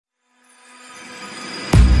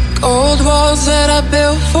Old walls that I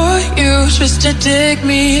built for you, just to dig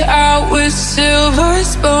me out with silver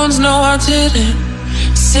spoons. No, I didn't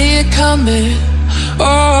see it coming.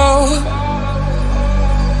 Oh,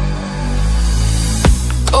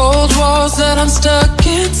 old walls that I'm stuck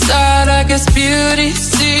inside. I guess beauty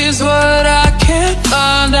sees what I can't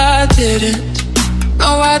find. I didn't,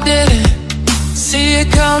 no, I didn't see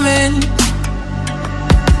it coming.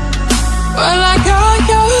 Well, I got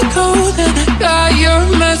your code and I got your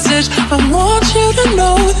message. I want you to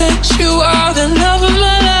know that you are the love of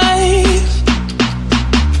my life,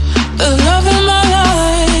 the love of my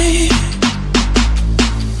life.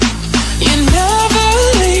 You never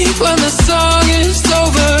leave when the song is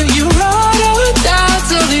over. You ride or die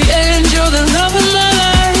till the end. You're the love of my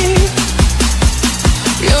life.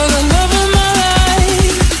 You're the love of my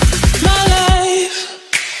life, my life.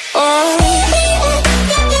 Oh,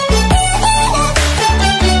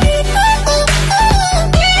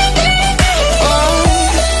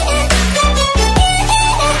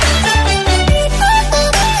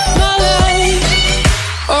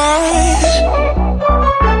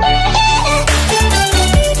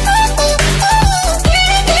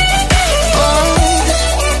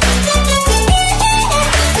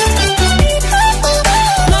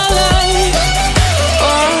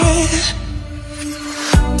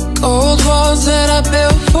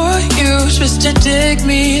 just to dig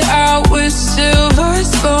me out with silver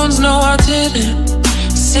spoons. No, I didn't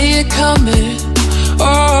see it coming.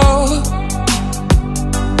 Oh,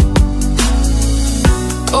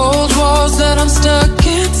 old walls that I'm stuck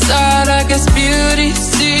inside. I guess beauty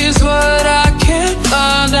sees what I can't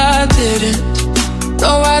find. I didn't,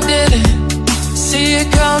 no, I didn't see it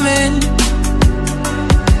coming.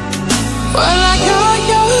 Well, I got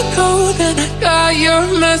your code and I got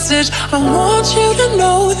your message. I want you to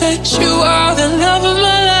know that you are the love of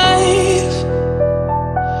my life.